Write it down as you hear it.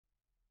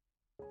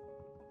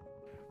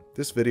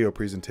This video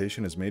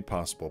presentation is made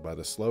possible by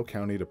the SLO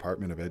County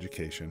Department of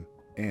Education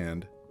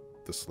and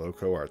the SLO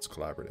Co-Arts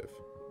Collaborative.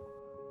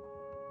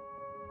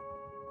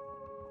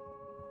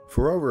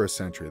 For over a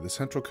century, the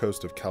Central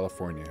Coast of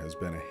California has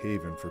been a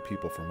haven for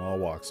people from all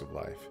walks of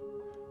life.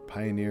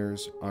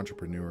 Pioneers,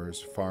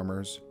 entrepreneurs,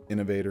 farmers,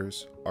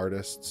 innovators,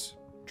 artists,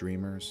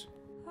 dreamers.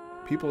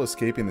 People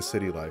escaping the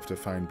city life to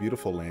find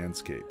beautiful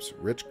landscapes,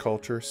 rich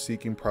culture,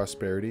 seeking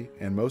prosperity,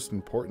 and most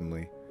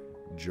importantly,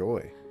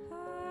 joy.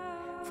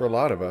 For a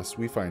lot of us,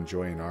 we find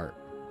joy in art,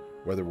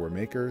 whether we're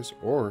makers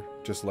or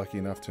just lucky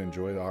enough to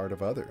enjoy the art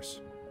of others.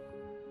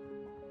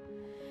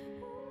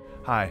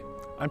 Hi,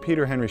 I'm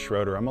Peter Henry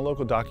Schroeder. I'm a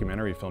local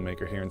documentary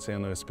filmmaker here in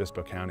San Luis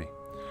Obispo County.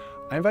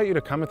 I invite you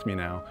to come with me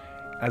now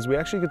as we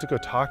actually get to go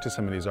talk to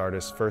some of these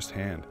artists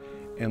firsthand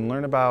and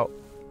learn about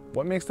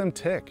what makes them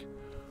tick.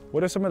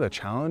 What are some of the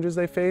challenges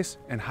they face,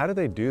 and how do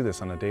they do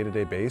this on a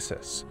day-to-day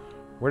basis?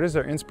 Where does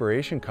their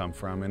inspiration come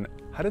from, and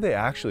how do they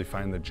actually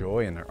find the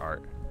joy in their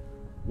art?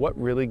 What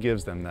really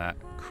gives them that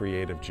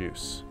creative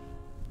juice?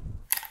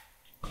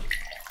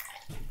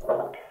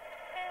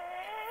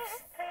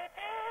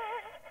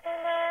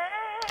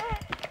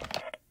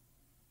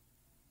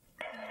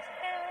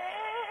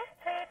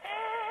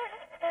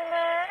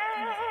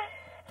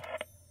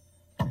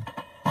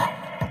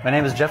 My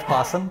name is Jeff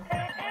Claassen.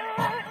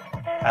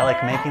 I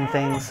like making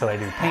things, so I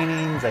do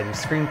paintings, I do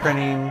screen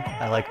printing,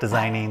 I like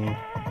designing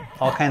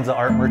all kinds of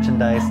art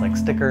merchandise like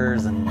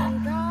stickers and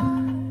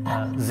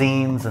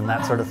zines and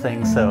that sort of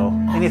thing, so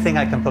anything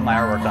I can put my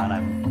artwork on,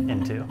 I'm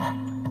into.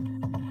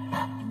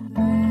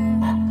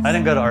 I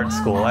didn't go to art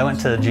school. I went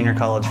to junior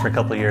college for a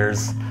couple of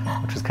years,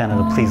 which was kind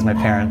of to please my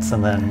parents,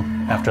 and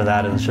then after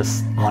that it was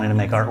just wanting to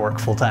make artwork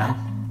full-time.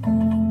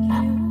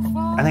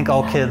 I think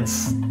all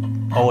kids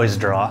always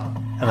draw,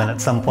 and then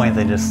at some point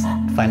they just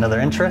find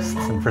other interests,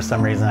 and for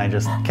some reason I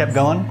just kept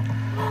going.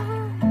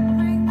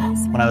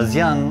 When I was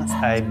young,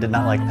 I did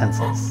not like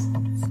pencils.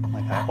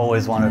 I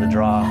always wanted to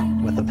draw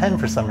with a pen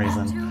for some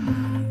reason.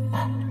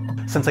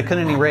 Since I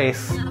couldn't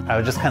erase, I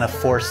was just kind of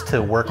forced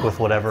to work with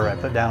whatever I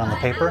put down on the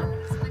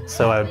paper.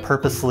 So I would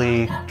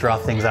purposely draw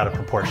things out of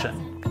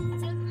proportion.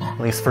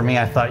 At least for me,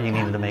 I thought you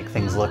needed to make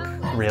things look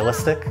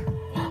realistic.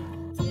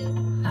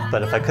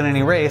 But if I couldn't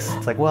erase,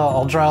 it's like, well,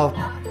 I'll draw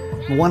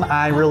one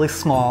eye really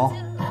small,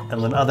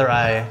 and the other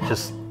eye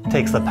just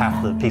takes the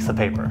path of the piece of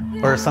paper.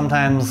 Or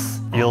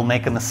sometimes you'll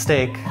make a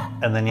mistake,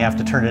 and then you have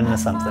to turn it into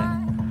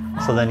something.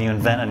 So then you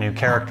invent a new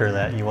character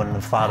that you wouldn't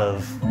have thought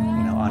of,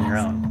 on your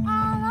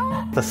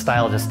own. The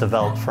style just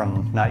developed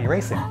from not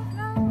erasing.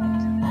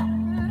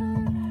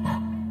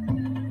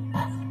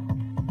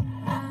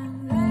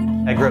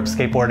 I grew up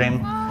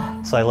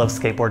skateboarding, so I love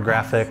skateboard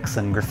graphics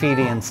and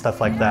graffiti and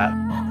stuff like that.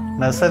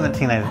 When I was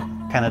 17, I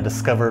kind of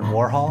discovered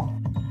Warhol.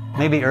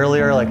 Maybe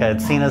earlier, like I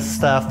had seen his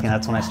stuff,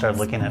 that's when I started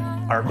looking at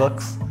art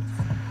books.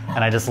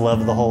 And I just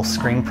loved the whole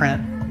screen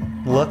print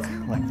look,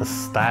 like the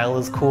style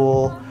is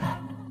cool.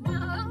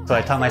 So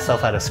I taught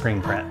myself how to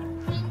screen print.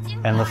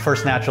 And the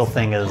first natural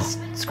thing is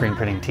screen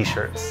printing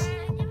t-shirts.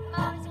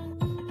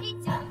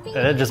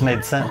 It just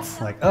made sense.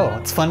 Like, oh,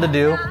 it's fun to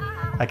do.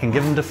 I can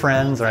give them to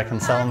friends, or I can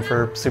sell them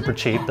for super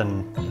cheap,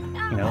 and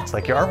it's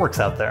like your artwork's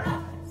out there.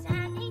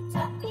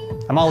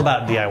 I'm all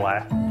about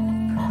DIY.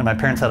 And my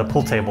parents had a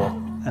pool table,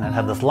 and it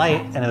had this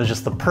light, and it was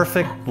just the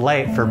perfect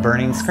light for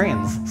burning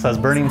screens. So I was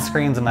burning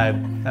screens and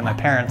my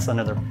parents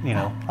under their,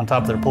 on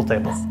top of their pool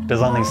table. It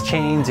was on these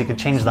chains, you could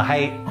change the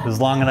height. It was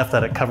long enough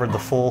that it covered the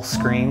full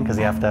screen, because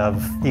you have to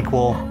have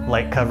equal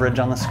light coverage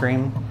on the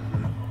screen.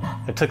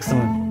 It took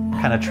some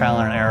kind of trial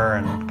and error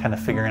and kind of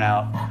figuring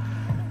out,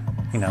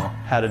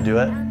 how to do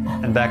it.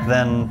 And back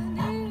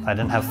then, I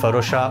didn't have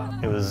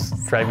Photoshop. It was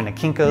driving to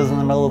Kinko's in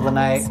the middle of the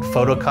night,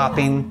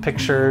 photocopying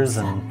pictures,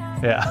 and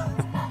yeah,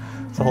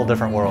 it's a whole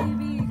different world.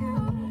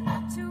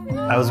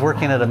 I was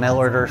working at a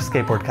mail-order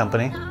skateboard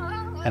company,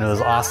 and it was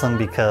awesome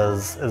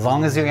because as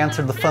long as you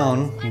answered the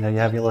phone, you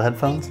have your little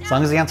headphones, as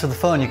long as you answered the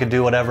phone, you could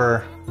do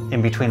whatever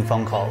in between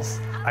phone calls.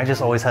 I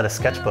just always had a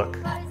sketchbook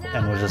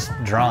and was just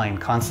drawing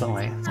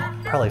constantly.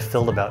 Probably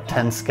filled about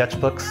 10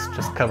 sketchbooks,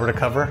 just cover to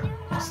cover,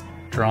 just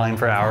drawing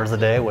for hours a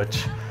day,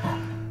 which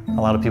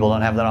a lot of people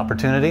don't have that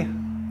opportunity.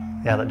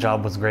 Yeah, that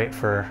job was great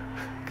for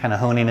kind of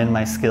honing in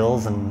my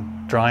skills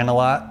and drawing a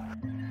lot.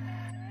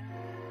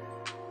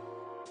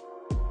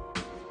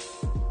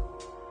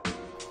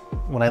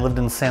 When I lived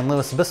in San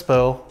Luis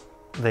Obispo,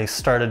 they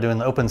started doing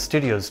the Open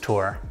Studios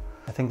tour.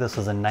 I think this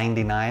was in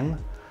 '99.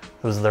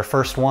 It was their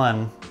first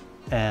one,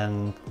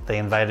 and they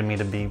invited me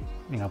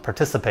to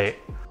participate.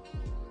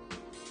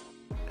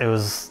 It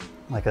was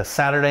like a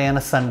Saturday and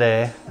a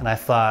Sunday, and I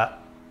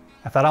thought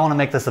I want to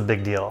make this a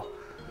big deal.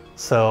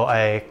 So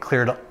I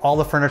cleared all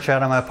the furniture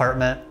out of my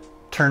apartment,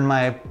 turned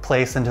my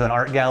place into an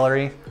art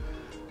gallery,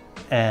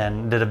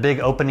 and did a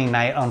big opening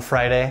night on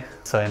Friday.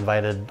 So I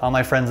invited all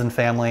my friends and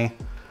family.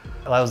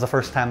 That was the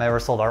first time I ever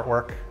sold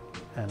artwork.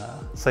 And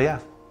so yeah,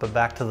 but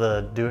back to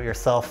the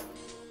do-it-yourself,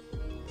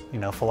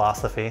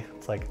 philosophy.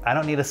 It's like, I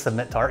don't need to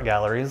submit to art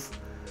galleries.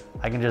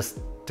 I can just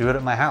do it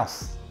at my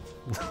house.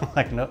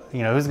 Like, no,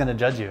 who's gonna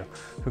judge you?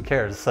 Who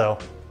cares? So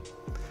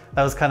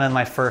that was kind of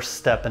my first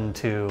step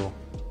into,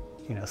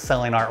 you know,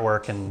 selling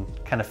artwork and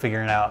kind of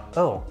figuring out,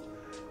 oh,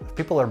 if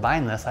people are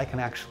buying this, I can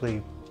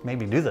actually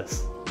maybe do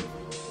this.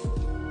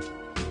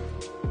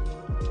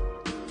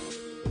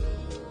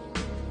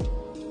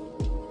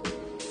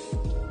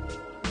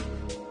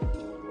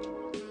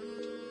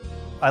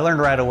 I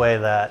learned right away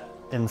that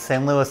in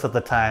St. Louis at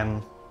the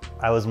time,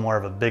 I was more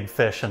of a big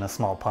fish in a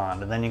small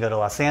pond. And then you go to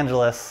Los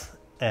Angeles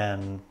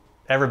and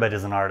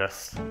everybody's an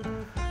artist.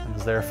 I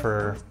was there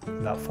for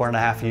about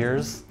 4.5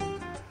 years.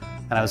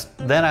 And I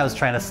was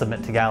trying to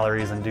submit to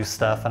galleries and do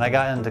stuff. And I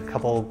got into a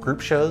couple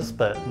group shows,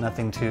 but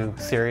nothing too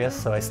serious.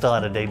 So I still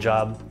had a day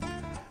job.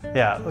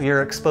 Yeah,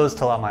 you're exposed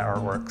to a lot of my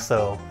artwork.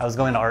 So I was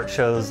going to art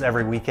shows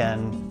every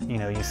weekend. You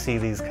know, you see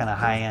these kind of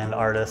high-end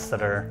artists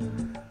that are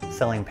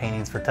selling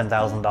paintings for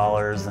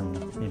 $10,000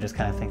 and you just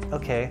kind of think,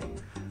 okay,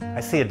 I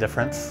see a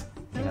difference.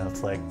 You know,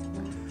 it's like,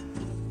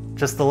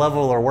 just the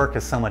level of their work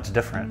is so much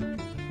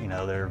different. You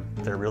know,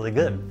 they're really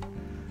good.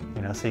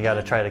 You know, so you got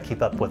to try to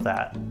keep up with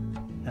that.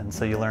 And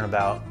so you learn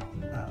about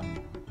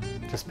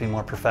just being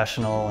more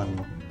professional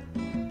and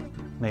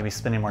maybe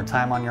spending more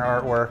time on your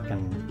artwork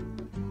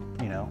and,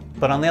 you know.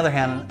 But on the other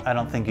hand, I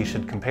don't think you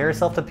should compare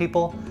yourself to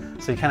people.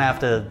 So you kind of have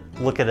to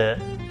look at it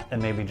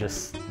and maybe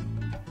just,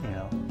 you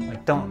know,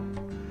 like don't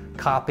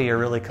copy or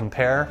really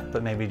compare,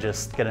 but maybe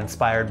just get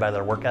inspired by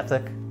their work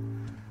ethic.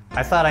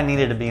 I thought I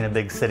needed to be in a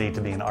big city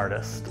to be an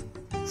artist.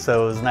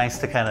 So it was nice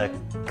to kind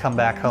of come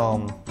back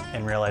home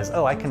and realize,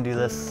 oh, I can do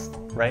this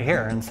right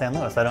here in San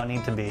Luis. I don't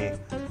need to be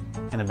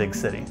in a big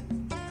city.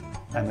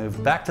 I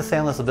moved back to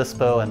San Luis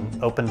Obispo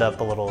and opened up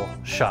a little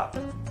shop.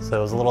 So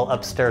it was a little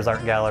upstairs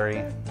art gallery.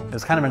 It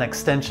was kind of an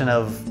extension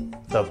of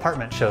the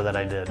apartment show that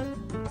I did.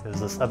 It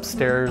was this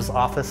upstairs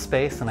office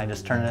space and I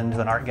just turned it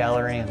into an art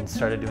gallery and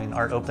started doing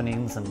art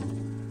openings,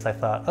 and I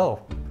thought, oh,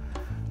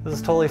 this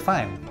is totally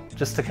fine,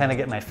 just to kind of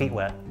get my feet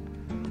wet.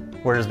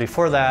 Whereas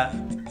before that,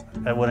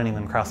 it wouldn't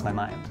even cross my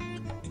mind.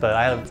 But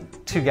I have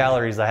 2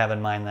 galleries I have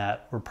in mind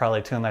that were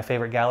probably 2 of my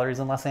favorite galleries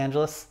in Los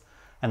Angeles,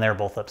 and they're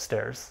both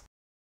upstairs.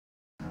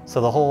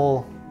 So the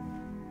whole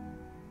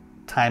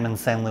time in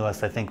San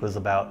Luis, I think, was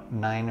about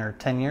 9 or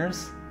 10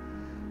 years.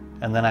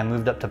 And then I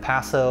moved up to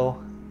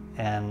Paso,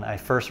 and I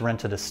first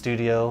rented a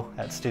studio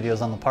at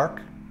Studios on the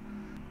Park.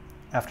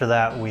 After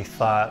that, we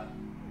thought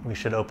we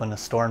should open a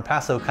store in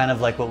Paso, kind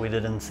of like what we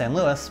did in San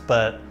Luis,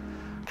 but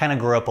kind of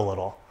grew up a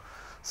little.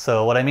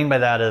 So what I mean by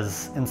that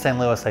is, in San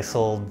Luis, I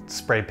sold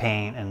spray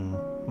paint and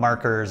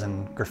markers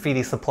and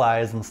graffiti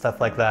supplies and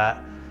stuff like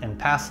that. In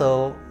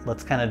Paso,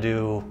 let's kind of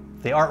do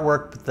the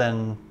artwork, but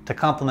then to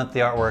complement the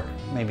artwork,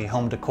 maybe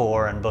home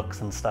decor and books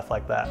and stuff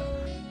like that.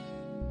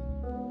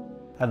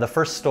 I had the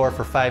first store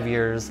for 5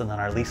 years, and then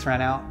our lease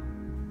ran out,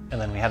 and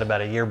then we had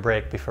about a year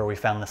break before we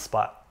found this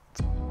spot.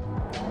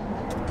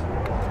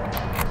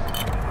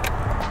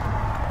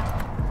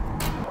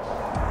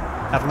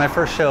 After my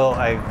first show,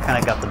 I kind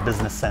of got the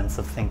business sense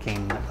of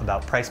thinking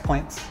about price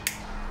points.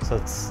 So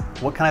it's,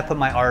 what can I put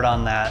my art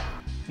on that,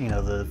 you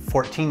know, the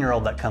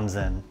 14-year-old that comes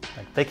in,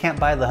 like, they can't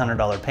buy the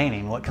 $100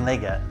 painting, what can they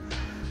get?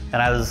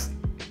 And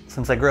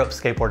since I grew up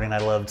skateboarding, I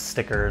loved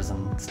stickers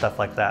and stuff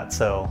like that.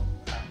 So,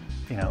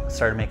 you know,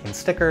 started making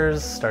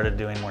stickers, started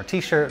doing more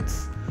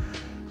t-shirts,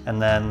 and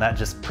then that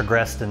just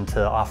progressed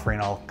into offering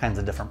all kinds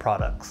of different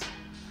products.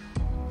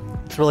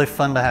 It's really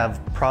fun to have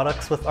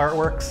products with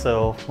artwork,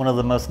 so one of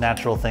the most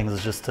natural things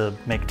is just to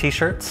make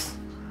t-shirts.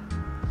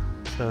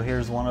 So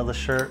here's one of the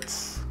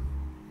shirts.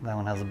 That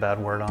one has a bad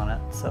word on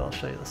it, so I'll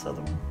show you this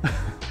other one.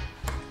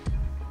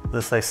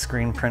 This I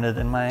screen printed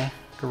in my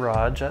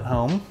garage at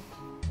home.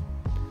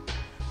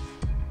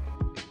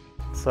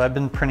 So I've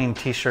been printing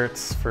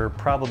t-shirts for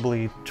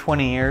probably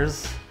 20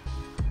 years.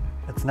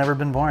 It's never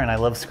been boring. I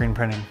love screen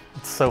printing.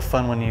 It's so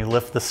fun when you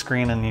lift the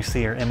screen and you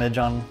see your image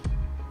on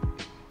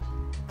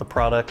the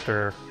product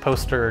or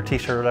poster or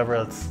t-shirt or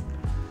whatever.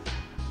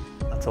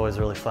 That's always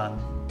really fun.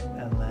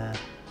 And then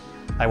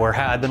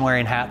I've been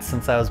wearing hats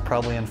since I was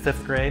probably in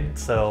 5th grade,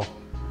 so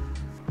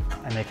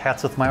I make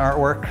hats with my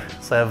artwork.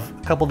 So I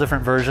have a couple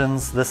different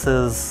versions. This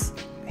is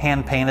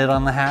hand painted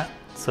on the hat,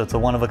 so it's a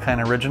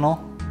one-of-a-kind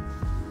original.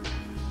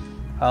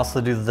 I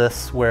also do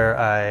this where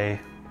I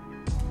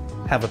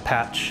have a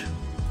patch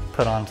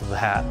put onto the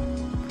hat.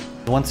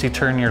 Once you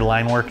turn your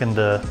line work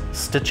into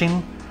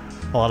stitching,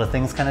 a lot of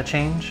things kind of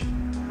change.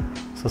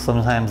 So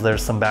sometimes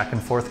there's some back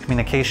and forth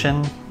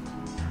communication,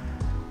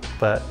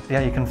 but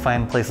yeah, you can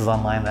find places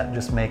online that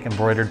just make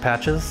embroidered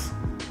patches.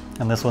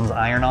 And this one's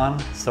iron-on,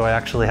 so I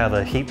actually have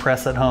a heat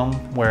press at home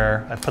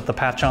where I put the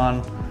patch on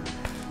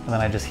and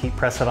then I just heat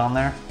press it on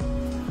there.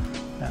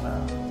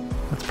 And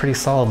it's pretty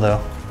solid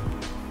though.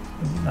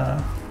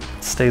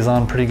 It stays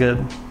on pretty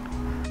good.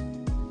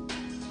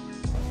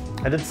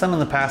 I did some in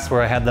the past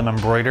where I had them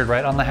embroidered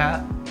right on the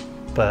hat,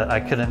 but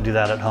I couldn't do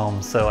that at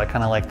home, so I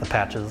kind of like the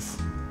patches.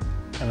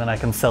 And then I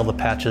can sell the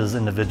patches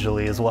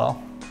individually as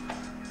well.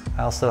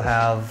 I also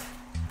have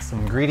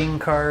some greeting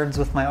cards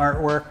with my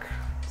artwork.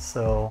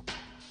 So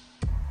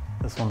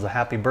this one's a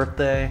happy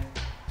birthday.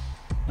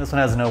 This one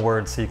has no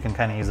words, so you can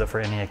kind of use it for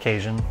any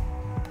occasion.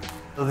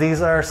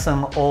 These are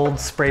some old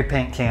spray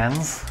paint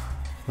cans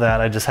that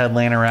I just had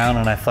laying around,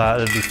 and I thought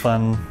it'd be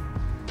fun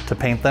to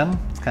paint them.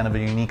 It's kind of a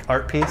unique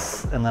art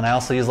piece. And then I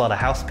also use a lot of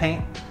house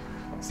paint.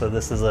 So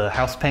this is a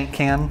house paint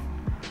can.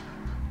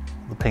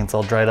 The paint's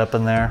all dried up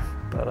in there,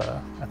 but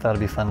I thought it'd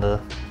be fun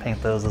to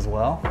paint those as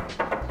well.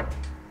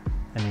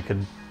 And you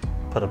could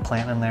put a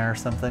plant in there or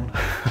something.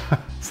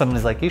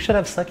 Somebody's like, you should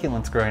have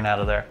succulents growing out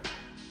of there.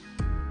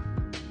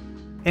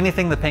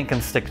 Anything the paint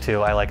can stick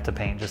to, I like to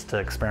paint just to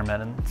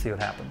experiment and see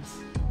what happens.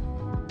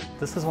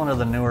 This is one of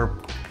the newer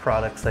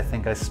products I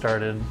think I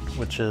started,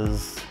 which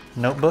is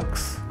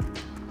notebooks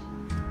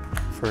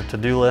for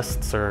to-do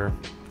lists, or,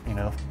 you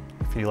know,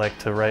 if you like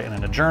to write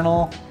in a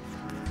journal.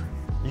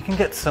 You can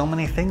get so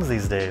many things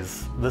these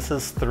days. This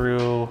is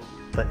through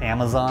the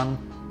Amazon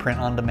print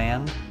on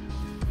demand.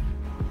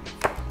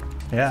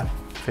 Yeah,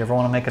 if you ever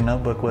want to make a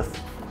notebook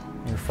with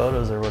your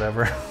photos or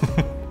whatever.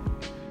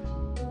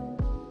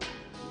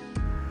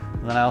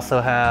 And then I also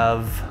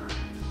have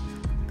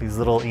these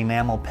little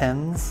enamel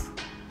pins.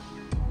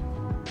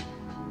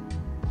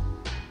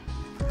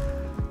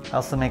 I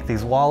also make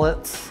these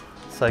wallets.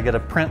 So I get a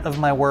print of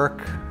my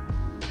work,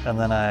 and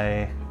then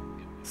I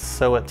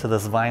sew it to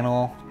this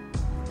vinyl.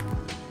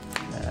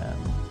 And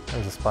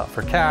there's a spot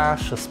for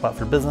cash, a spot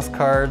for business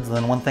cards. And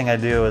then one thing I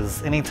do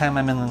is anytime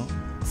I'm in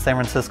San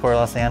Francisco or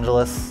Los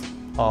Angeles,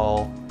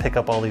 I'll pick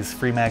up all these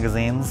free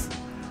magazines.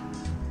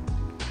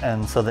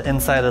 And so the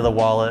inside of the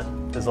wallet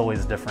is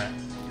always different.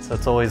 So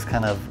it's always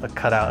kind of a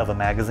cutout of a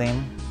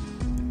magazine.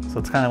 So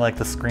it's kind of like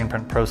the screen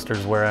print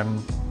posters where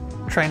I'm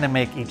trying to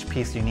make each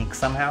piece unique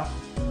somehow.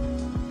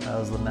 That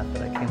was the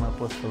method I came up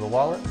with for the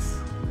wallets.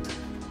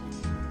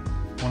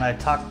 When I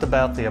talked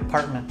about the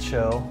apartment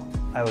show,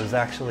 I was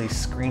actually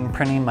screen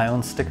printing my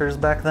own stickers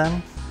back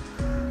then.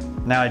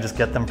 Now I just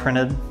get them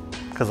printed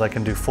because I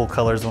can do full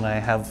colors when I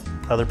have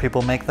other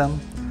people make them.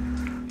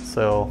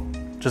 So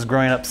just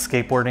growing up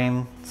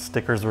skateboarding,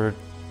 stickers were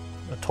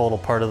a total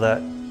part of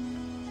that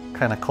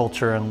kind of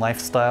culture and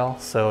lifestyle.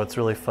 So it's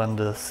really fun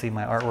to see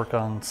my artwork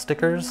on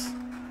stickers.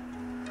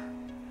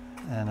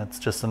 And it's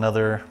just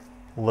another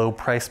low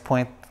price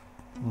point,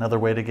 another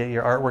way to get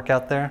your artwork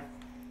out there.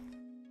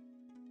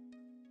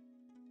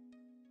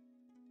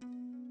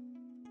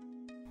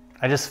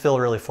 I just feel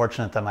really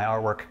fortunate that my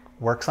artwork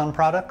works on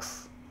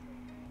products.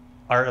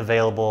 Art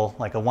available,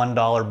 like a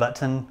 $1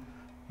 button,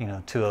 you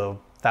know, to a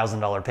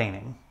 $1,000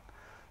 painting.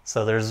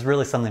 So there's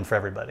really something for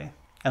everybody.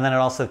 And then it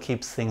also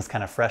keeps things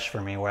kind of fresh for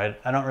me, where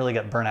I don't really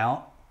get burnt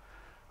out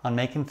on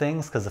making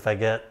things, because if I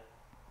get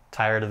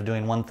tired of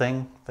doing one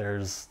thing,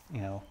 there's,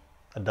 you know,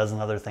 a dozen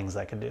other things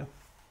I could do.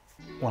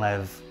 When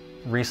I've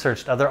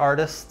researched other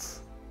artists,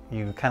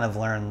 you kind of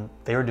learn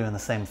they were doing the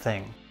same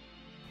thing.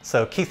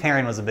 So Keith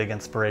Haring was a big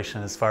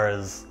inspiration as far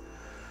as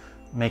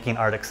making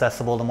art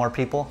accessible to more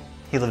people.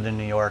 He lived in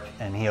New York,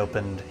 and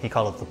he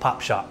called it the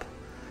Pop Shop.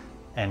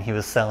 And he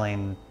was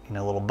selling, you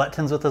know, little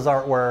buttons with his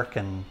artwork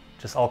and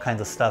just all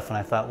kinds of stuff. And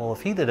I thought, well,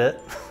 if he did it,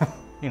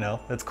 you know,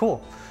 it's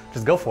cool.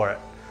 Just go for it.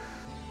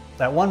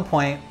 At one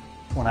point,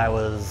 when I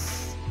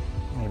was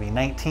maybe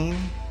 19,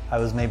 I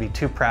was maybe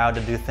too proud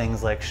to do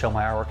things like show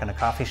my artwork in a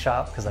coffee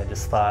shop, because I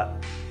just thought,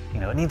 you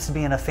know, it needs to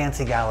be in a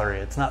fancy gallery.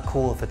 It's not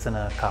cool if it's in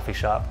a coffee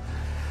shop.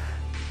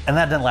 And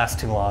that didn't last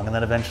too long. And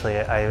then eventually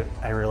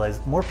I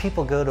realized more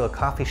people go to a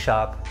coffee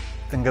shop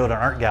than go to an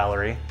art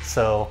gallery.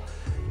 So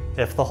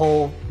if the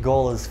whole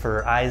goal is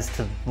for eyes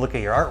to look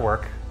at your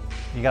artwork,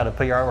 you got to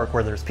put your artwork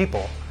where there's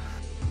people.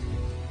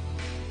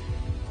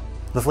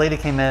 This lady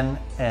came in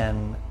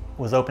and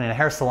was opening a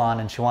hair salon,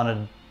 and she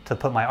wanted to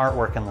put my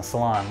artwork in the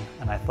salon.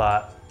 And I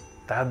thought,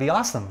 that would be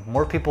awesome.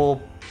 More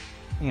people,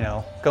 you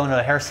know, going to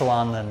a hair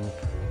salon than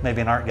maybe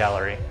an art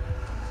gallery.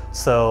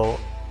 So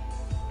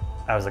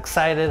I was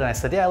excited, and I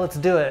said, yeah, let's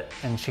do it.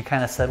 And she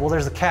kind of said, well,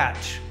 there's a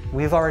catch.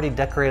 We've already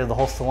decorated the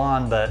whole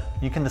salon, but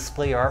you can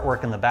display your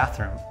artwork in the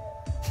bathroom.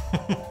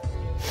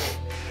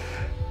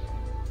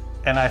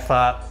 And I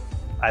thought,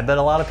 I bet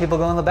a lot of people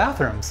go in the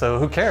bathroom, so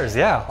who cares?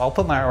 Yeah, I'll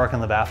put my artwork in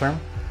the bathroom.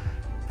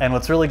 And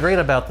what's really great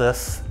about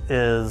this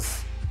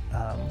is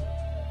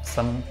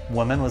some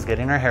woman was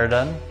getting her hair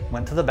done,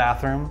 went to the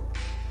bathroom,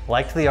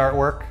 liked the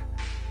artwork,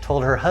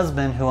 told her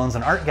husband, who owns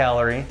an art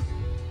gallery,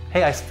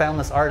 hey, I found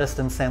this artist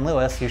in St.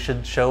 Louis, you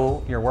should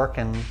show your work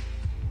in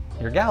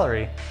your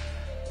gallery.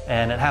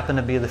 And it happened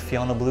to be the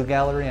Fiona Blue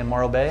Gallery in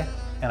Morro Bay,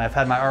 and I've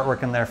had my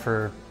artwork in there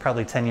for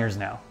probably 10 years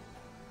now.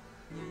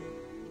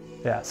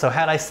 Yeah, so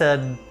had I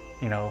said,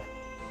 you know,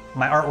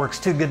 my artwork's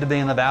too good to be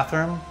in the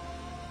bathroom,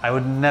 I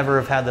would never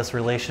have had this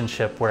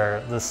relationship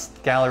where this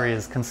gallery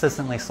has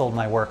consistently sold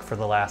my work for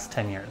the last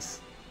 10 years.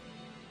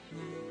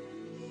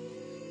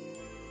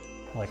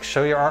 Like,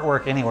 show your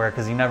artwork anywhere,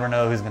 because you never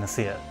know who's going to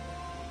see it.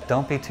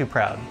 Don't be too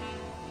proud.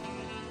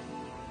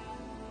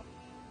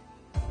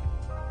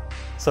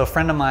 So a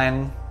friend of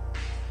mine,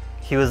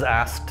 he was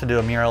asked to do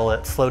a mural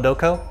at Slow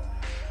Doco,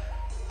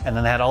 and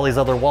then they had all these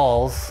other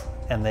walls,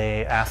 and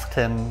they asked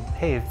him,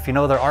 hey, if you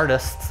know other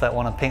artists that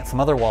want to paint some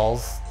other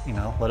walls, you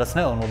know, let us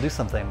know and we'll do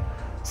something.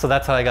 So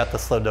that's how I got the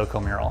Slow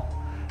Doco mural.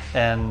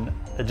 And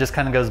it just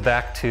kind of goes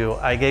back to,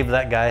 I gave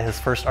that guy his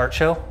first art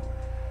show,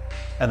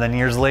 and then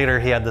years later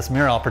he had this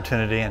mural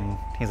opportunity and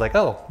he's like,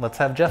 oh, let's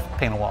have Jeff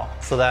paint a wall.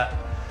 So that,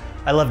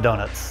 I love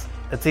donuts.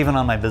 It's even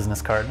on my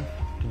business card.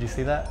 Did you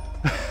see that?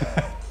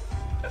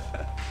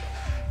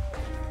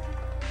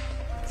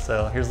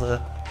 So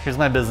here's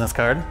my business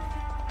card.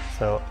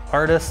 So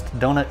artist,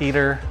 donut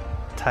eater,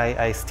 Thai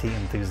iced tea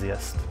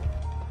enthusiast.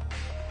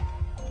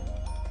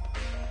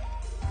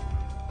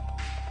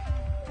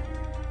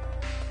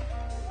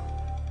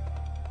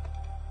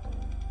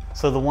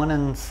 So the one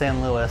in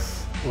San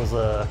Luis was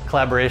a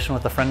collaboration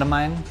with a friend of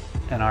mine,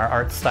 and our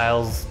art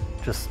styles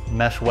just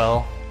mesh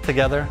well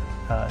together.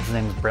 His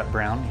name is Brett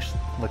Brown. You should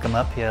look him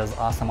up. He has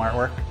awesome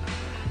artwork.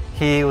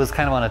 He was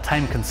kind of on a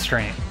time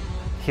constraint.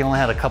 He only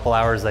had a couple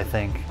hours, I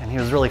think, and he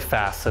was really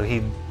fast. So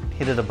he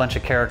did a bunch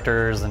of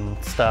characters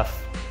and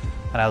stuff,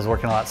 and I was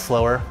working a lot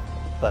slower,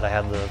 but I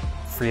had the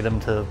freedom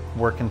to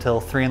work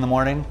until 3 in the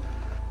morning.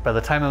 By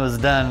the time it was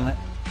done,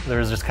 there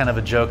was just kind of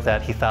a joke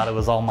that he thought it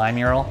was all my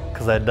mural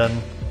because I had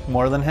done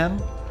more than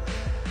him.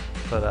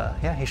 But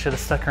yeah, he should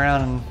have stuck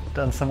around and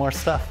done some more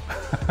stuff.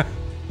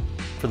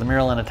 For the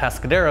mural in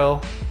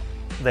Atascadero,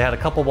 they had a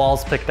couple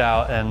walls picked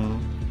out and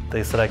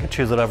they said I could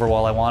choose whatever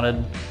wall I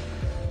wanted.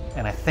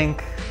 And I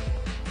think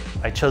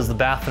I chose the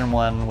bathroom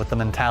one with the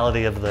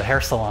mentality of the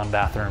hair salon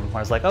bathroom, where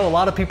I was like, oh, a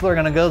lot of people are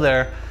gonna go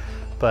there.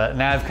 But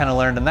now I've kind of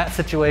learned in that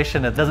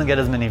situation, it doesn't get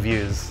as many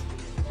views.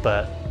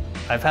 But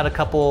I've had a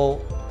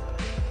couple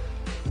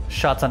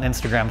shots on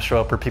Instagram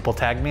show up where people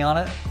tagged me on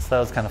it, so that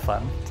was kind of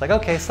fun. It's like,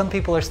 okay, some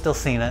people are still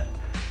seeing it,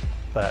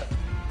 but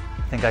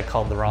I think I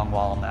called the wrong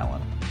wall on that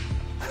one.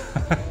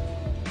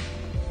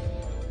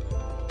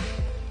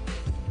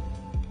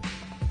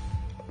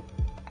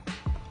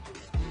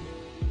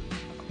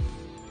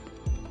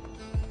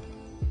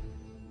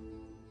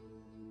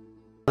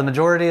 The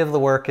majority of the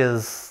work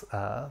is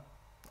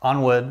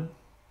on wood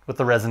with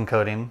the resin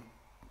coating.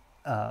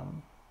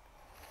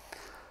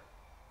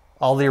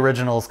 All the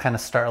originals kind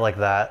of start like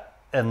that,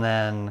 and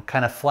then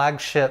kind of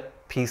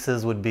flagship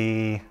pieces would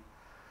be,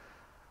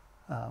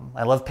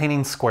 I love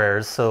painting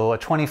squares, so a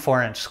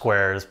 24-inch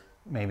square is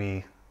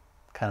maybe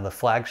kind of the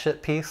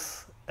flagship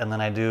piece, and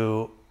then I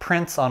do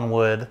prints on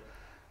wood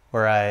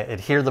where I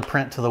adhere the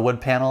print to the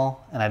wood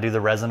panel and I do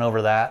the resin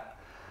over that.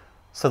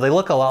 So they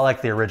look a lot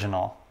like the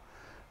original,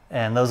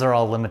 and those are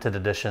all limited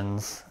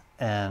editions.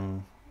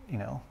 And you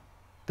know,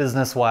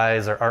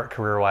 business-wise or art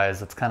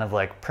career-wise, it's kind of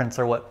like prints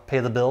are what pay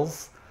the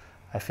bills.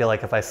 I feel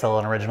like if I sell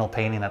an original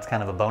painting, that's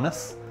kind of a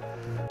bonus.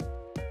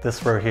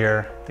 This row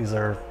here, these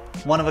are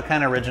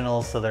one-of-a-kind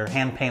originals, so they're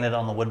hand-painted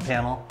on the wood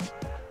panel.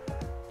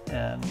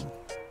 And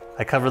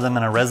I cover them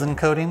in a resin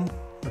coating,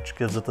 which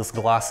gives it this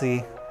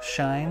glossy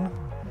shine,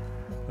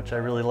 which I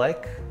really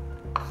like.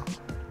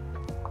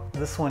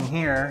 This one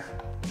here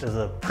is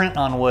a print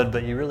on wood,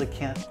 but you really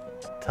can't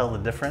tell the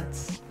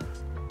difference.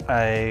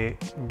 I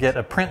get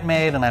a print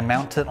made and I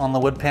mount it on the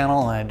wood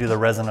panel and I do the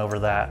resin over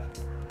that.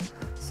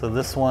 So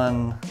this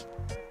one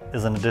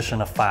is an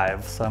edition of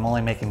 5, so I'm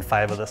only making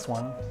 5 of this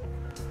one.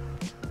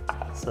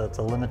 So it's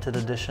a limited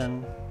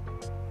edition.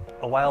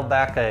 A while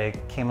back I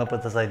came up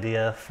with this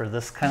idea for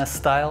this kind of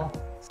style.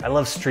 I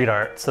love street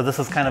art, so this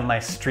is kind of my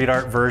street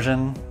art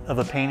version of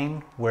a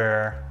painting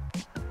where,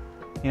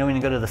 you know, when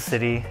you go to the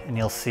city and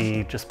you'll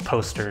see just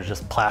posters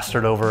just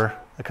plastered over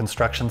a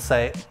construction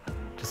site,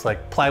 just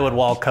like plywood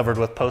wall covered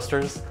with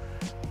posters.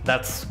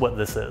 That's what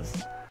this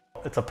is.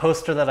 It's a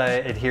poster that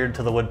I adhered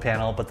to the wood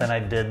panel, but then I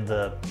did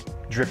the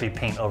drippy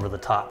paint over the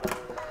top.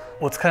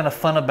 What's kind of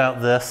fun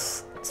about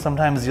this,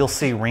 sometimes you'll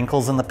see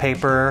wrinkles in the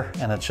paper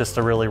and it's just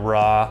a really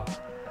raw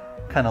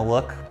kind of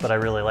look, but I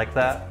really like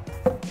that.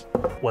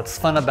 What's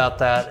fun about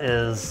that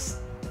is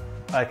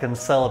I can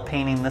sell a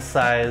painting this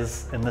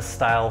size in this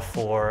style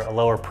for a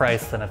lower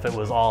price than if it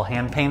was all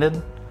hand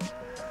painted.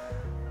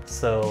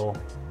 So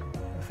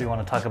if you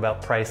want to talk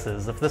about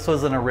prices, if this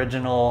was an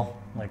original,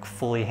 like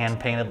fully hand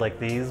painted like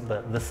these,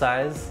 but this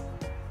size,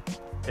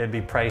 it'd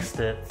be priced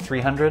at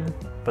 $300,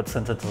 but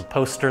since it's a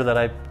poster that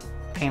I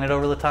painted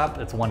over the top,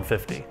 it's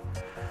 $150.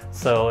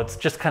 So it's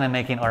just kind of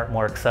making art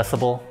more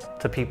accessible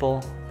to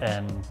people,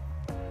 and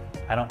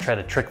I don't try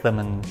to trick them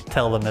and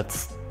tell them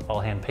it's all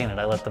hand painted.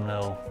 I let them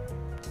know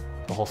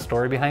the whole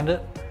story behind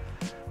it.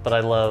 But I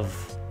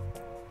love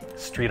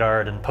street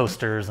art and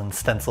posters and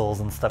stencils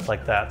and stuff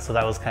like that, so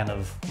that was kind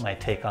of my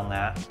take on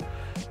that.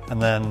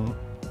 And then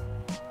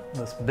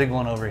this big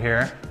one over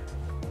here,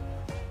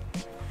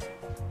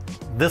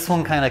 this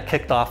one kind of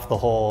kicked off the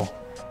whole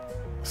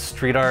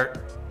street art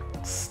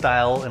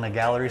style in a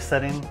gallery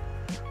setting.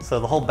 So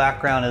the whole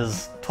background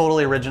is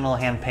totally original,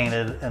 hand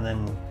painted, and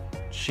then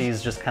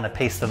she's just kind of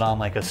pasted on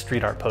like a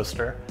street art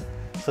poster.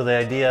 So the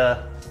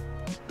idea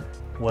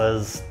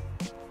was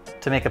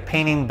to make a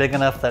painting big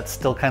enough that's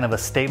still kind of a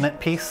statement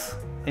piece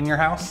in your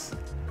house,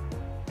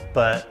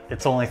 but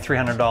it's only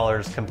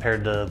 $300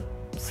 compared to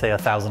say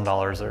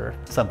 $1,000 or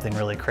something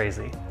really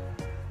crazy.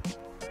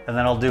 And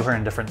then I'll do her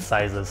in different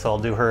sizes. So I'll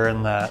do her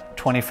in the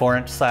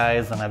 24-inch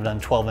size, and I've done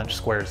 12-inch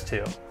squares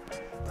too.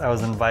 I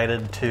was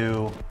invited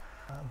to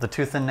the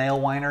Tooth and Nail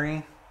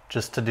Winery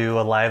just to do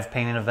a live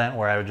painting event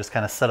where I would just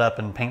kind of set up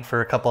and paint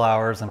for a couple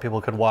hours and people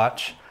could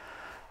watch.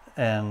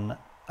 And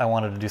I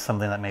wanted to do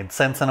something that made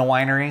sense in a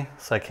winery,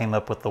 so I came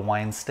up with the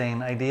wine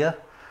stain idea.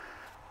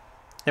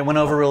 It went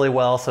over really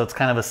well, so it's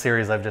kind of a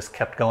series I've just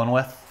kept going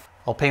with.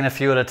 I'll paint a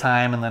few at a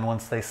time, and then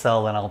once they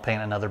sell, then I'll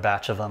paint another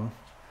batch of them.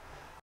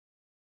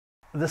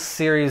 This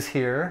series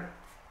here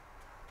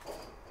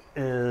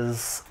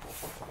is,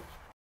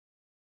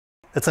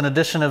 it's an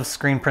edition of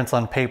screen prints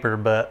on paper,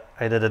 but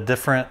I did a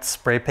different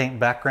spray paint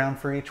background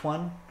for each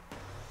one.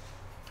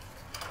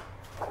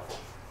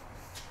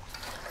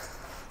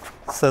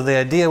 So the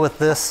idea with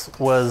this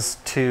was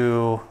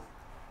to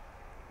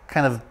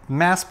kind of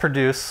mass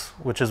produce,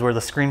 which is where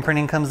the screen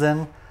printing comes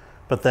in,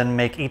 but then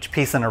make each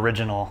piece an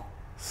original.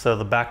 So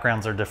the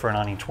backgrounds are different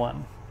on each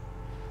one,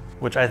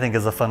 which I think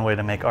is a fun way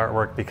to make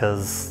artwork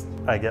because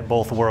I get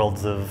both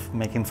worlds of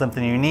making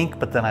something unique,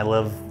 but then I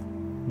love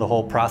the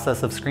whole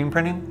process of screen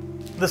printing.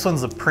 This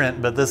one's a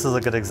print, but this is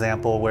a good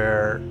example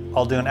where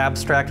I'll do an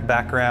abstract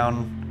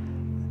background,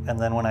 and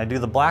then when I do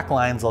the black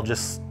lines, I'll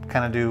just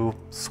kind of do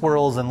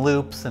swirls and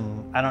loops,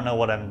 and I don't know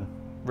what I'm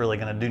really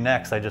gonna do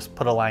next. I just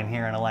put a line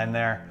here and a line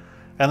there.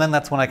 And then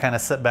that's when I kind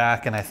of sit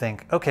back and I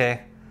think,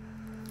 okay,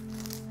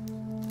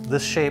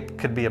 this shape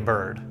could be a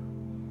bird.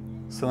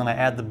 So then I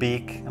add the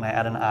beak and I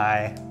add an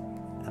eye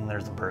and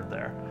there's a bird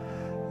there.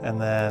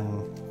 And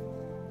then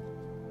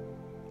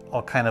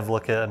I'll kind of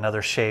look at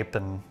another shape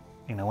and,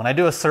 you know, when I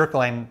do a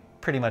circle, I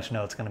pretty much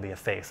know it's gonna be a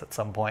face at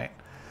some point.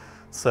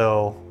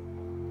 So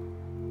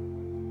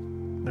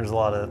there's a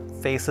lot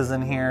of faces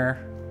in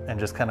here and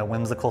just kind of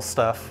whimsical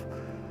stuff.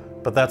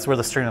 But that's where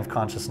the stream of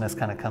consciousness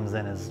kind of comes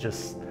in, is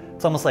just,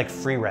 it's almost like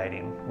free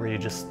writing, where you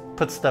just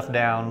put stuff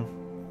down,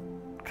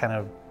 kind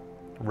of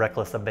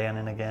reckless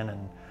abandon again,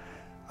 and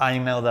I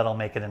know that I'll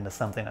make it into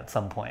something at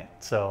some point.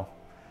 So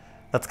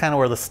that's kind of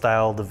where the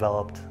style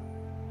developed.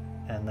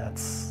 And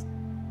that's,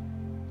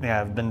 yeah,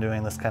 I've been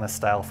doing this kind of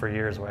style for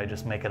years where I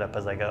just make it up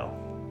as I go.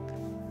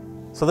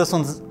 So this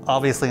one's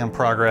obviously in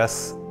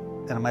progress,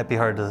 and it might be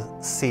hard to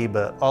see,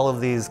 but all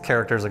of these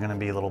characters are going to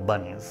be little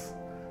bunnies.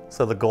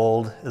 So the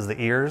gold is the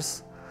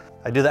ears.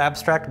 I do the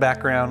abstract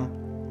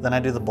background, then I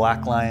do the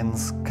black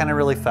lines kind of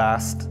really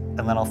fast, and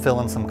then I'll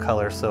fill in some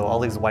color. So all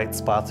these white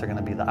spots are going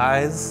to be the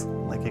eyes,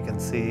 like you can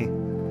see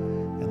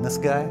in this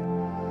guy.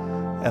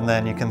 And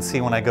then you can see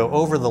when I go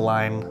over the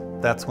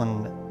line, that's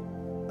when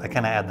I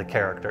kind of add the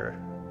character.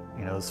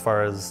 You know, as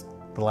far as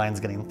the lines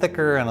getting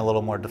thicker and a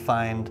little more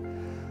defined.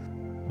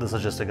 This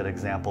is just a good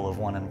example of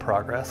one in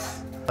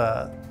progress.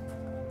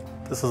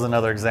 This is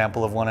another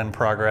example of one in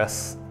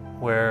progress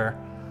where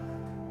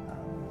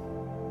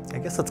I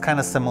guess it's kind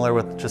of similar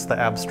with just the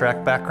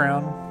abstract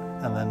background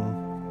and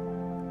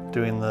then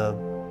doing the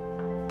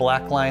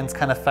black lines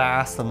kind of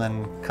fast and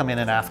then coming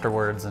in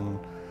afterwards and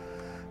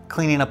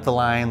cleaning up the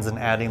lines and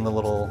adding the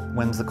little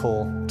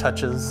whimsical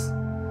touches.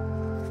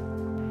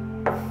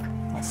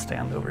 I'll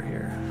stand over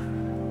here.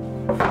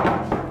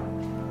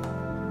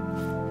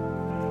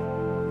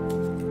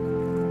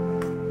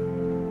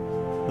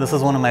 This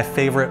is one of my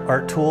favorite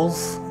art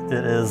tools.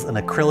 It is an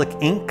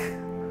acrylic ink.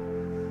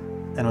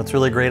 And what's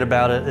really great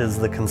about it is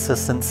the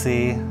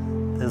consistency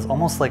is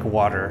almost like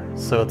water.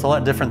 So it's a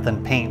lot different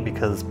than paint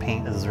because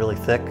paint is really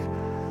thick.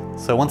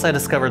 So once I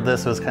discovered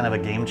this, it was kind of a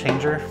game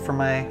changer for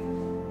my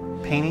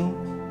painting.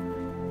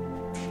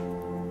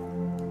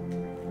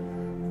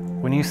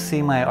 When you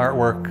see my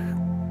artwork,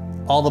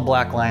 all the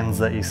black lines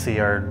that you see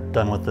are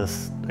done with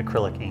this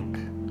acrylic ink.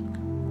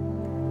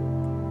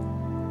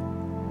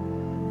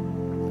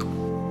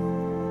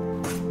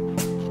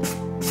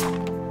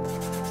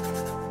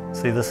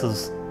 See,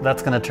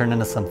 that's gonna turn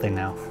into something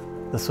now.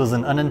 This was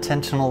an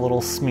unintentional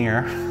little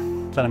smear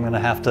that I'm gonna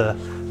have to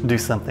do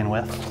something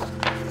with.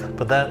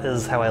 But that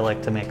is how I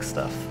like to make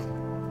stuff.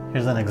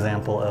 Here's an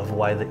example of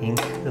why the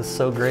ink is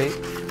so great.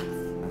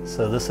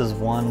 So this is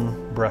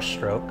one brush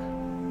stroke.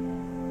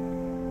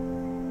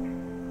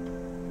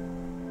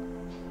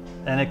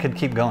 And it could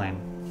keep going.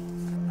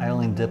 I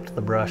only dipped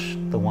the brush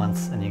the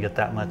once and you get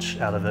that much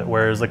out of it,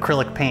 whereas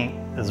acrylic paint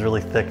is really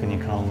thick and you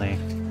can only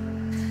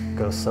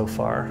go so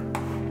far.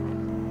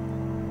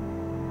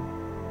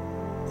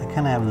 I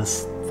kind of have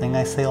this thing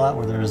I say a lot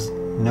where there's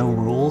no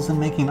rules in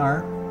making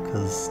art,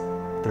 because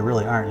there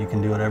really aren't. You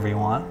can do whatever you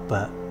want,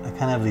 but I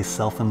kind of have these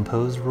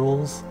self-imposed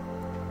rules.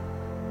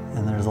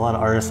 And there's a lot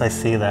of artists I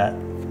see that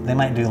they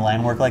might do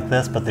line work like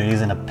this, but they're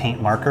using a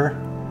paint marker.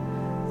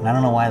 And I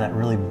don't know why that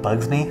really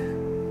bugs me,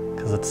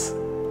 because it's,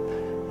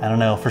 I don't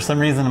know, for some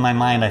reason in my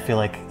mind I feel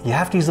like you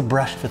have to use a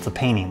brush if it's a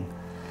painting.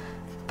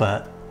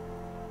 But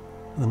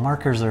the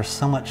markers are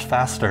so much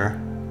faster,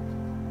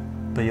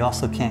 but you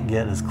also can't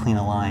get as clean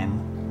a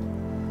line.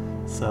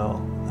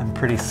 So I'm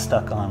pretty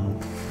stuck on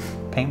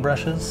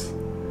paintbrushes.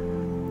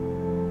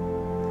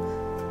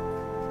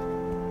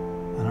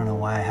 I don't know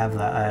why I have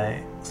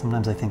that.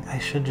 Sometimes I think I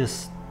should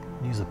just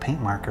use a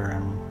paint marker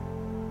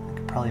and I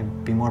could probably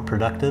be more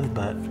productive,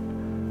 but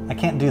I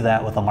can't do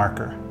that with a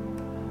marker.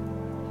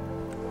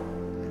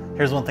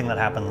 Here's one thing that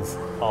happens.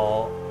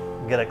 I'll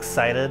get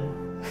excited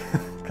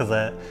because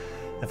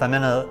If I'm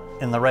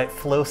in the right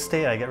flow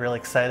state, I get really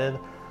excited.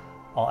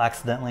 I'll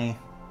accidentally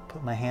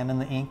put my hand in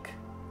the ink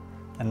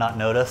and not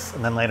notice,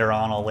 and then later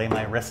on I'll lay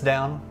my wrist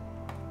down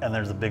and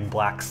there's a big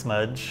black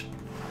smudge.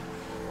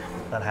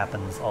 That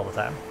happens all the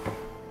time.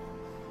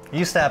 It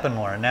used to happen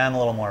more, now I'm a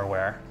little more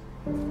aware.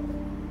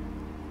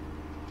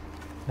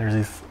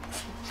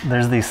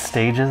 There's these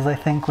stages, I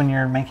think, when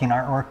you're making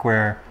artwork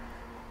where,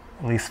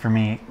 at least for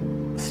me,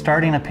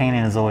 starting a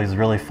painting is always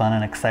really fun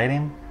and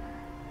exciting,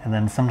 and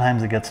then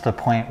sometimes it gets to a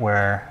point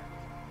where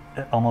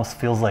it almost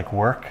feels like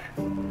work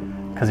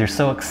because you're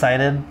so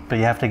excited, but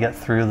you have to get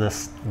through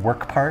this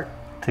work part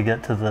to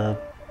get to the,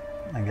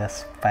 I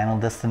guess, final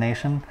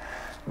destination.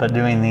 But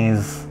doing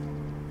these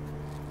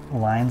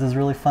lines is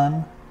really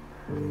fun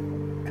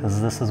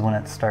because this is when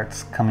it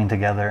starts coming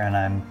together and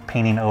I'm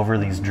painting over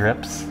these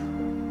drips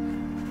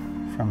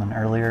from an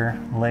earlier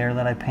layer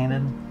that I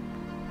painted.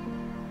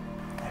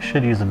 I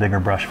should use a bigger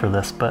brush for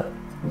this, but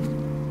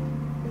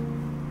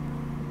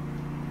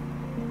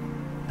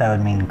that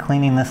would mean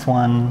cleaning this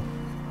one,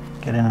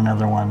 get in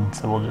another one,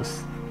 so we'll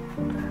just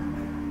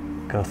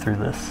go through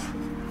this.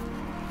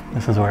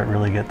 This is where it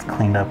really gets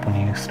cleaned up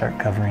when you start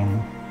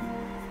covering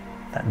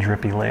that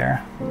drippy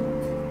layer.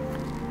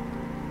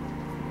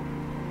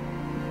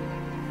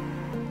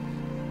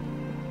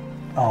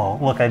 Oh,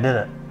 look, I did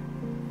it.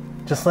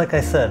 Just like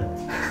I said.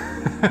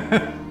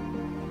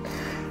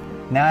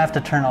 Now I have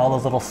to turn all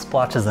those little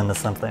splotches into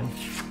something.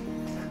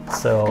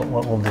 So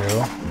what we'll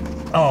do,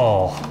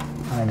 oh,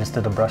 I just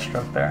did a brush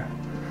stroke there.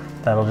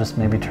 That'll just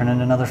maybe turn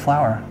into another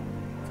flower.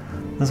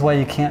 This is why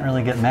you can't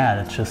really get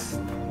mad. It's just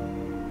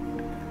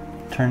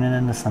turn it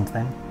into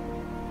something.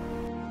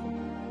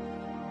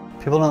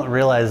 People don't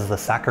realize the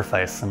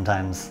sacrifice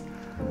sometimes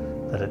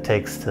that it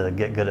takes to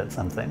get good at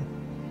something.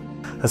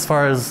 As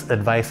far as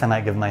advice I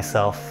might give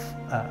myself,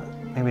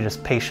 maybe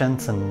just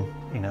patience and,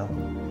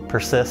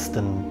 persist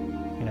and,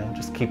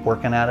 just keep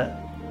working at it.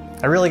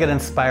 I really get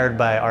inspired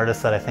by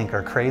artists that I think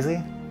are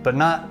crazy, but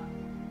not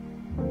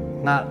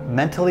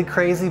mentally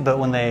crazy, but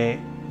when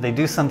they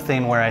do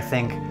something where I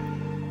think,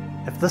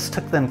 if this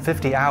took them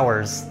 50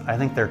 hours, I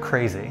think they're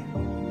crazy.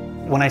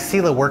 When I see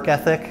the work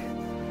ethic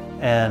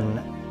and,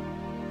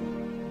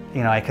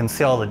 I can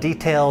see all the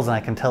details and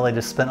I can tell they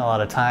just spent a lot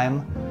of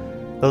time,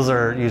 those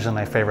are usually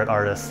my favorite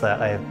artists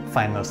that I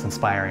find most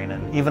inspiring.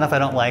 And even if I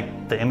don't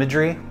like the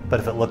imagery, but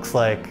if it looks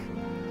like,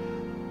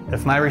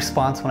 if my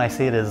response when I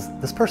see it is,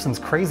 this person's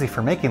crazy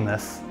for making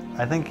this,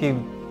 I think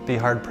you'd be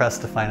hard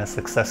pressed to find a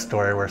success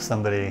story where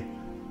somebody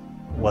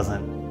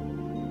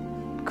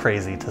wasn't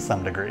crazy to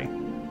some degree.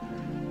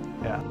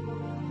 Yeah.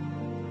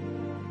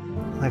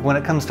 Like when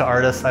it comes to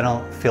artists, I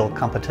don't feel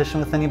competition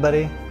with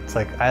anybody. It's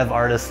like I have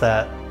artists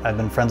that I've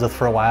been friends with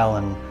for a while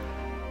and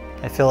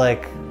I feel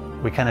like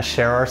we kind of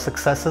share our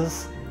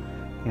successes.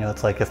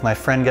 It's like if my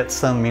friend gets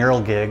some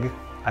mural gig,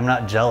 I'm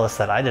not jealous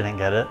that I didn't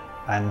get it.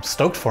 I'm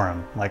stoked for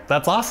him. Like,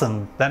 that's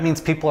awesome. That means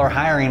people are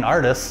hiring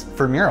artists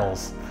for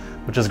murals,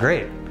 which is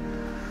great.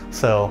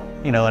 So,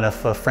 and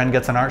if a friend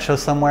gets an art show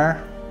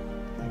somewhere,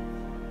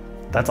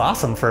 that's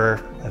awesome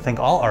for, I think,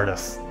 all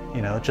artists.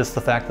 Just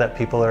the fact that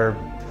people are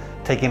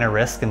taking a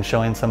risk and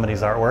showing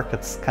somebody's artwork,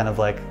 it's kind of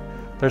like,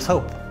 there's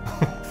hope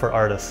for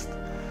artists.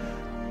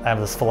 I have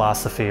this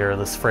philosophy or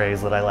this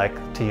phrase that I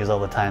like to use all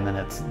the time, and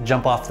it's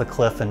jump off the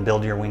cliff and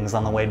build your wings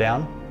on the way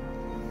down.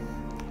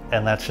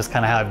 And that's just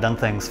kind of how I've done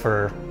things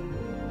for,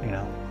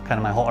 kind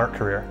of my whole art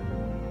career.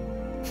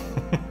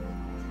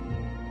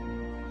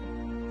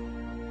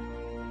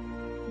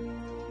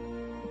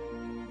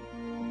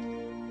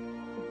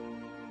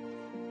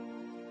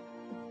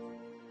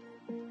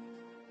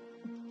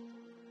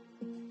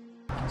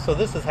 So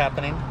this is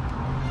happening.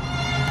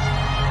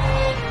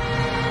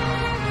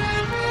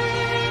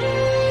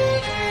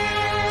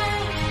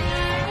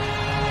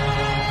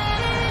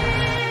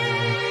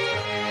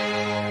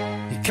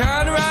 You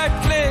can't right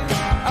click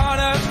on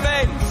her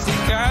face. You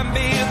can't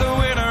be the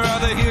winner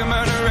of the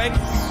human race.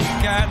 You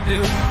can't do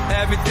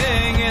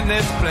everything in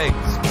this place,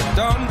 but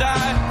don't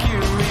die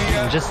curious.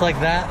 And just like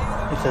that,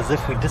 it's as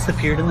if we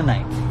disappeared in the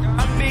night. You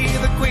can't be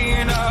the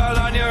queen all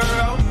on your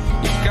own.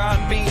 You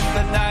can't be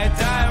the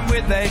nighttime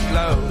with a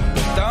glow.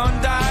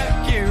 Don't die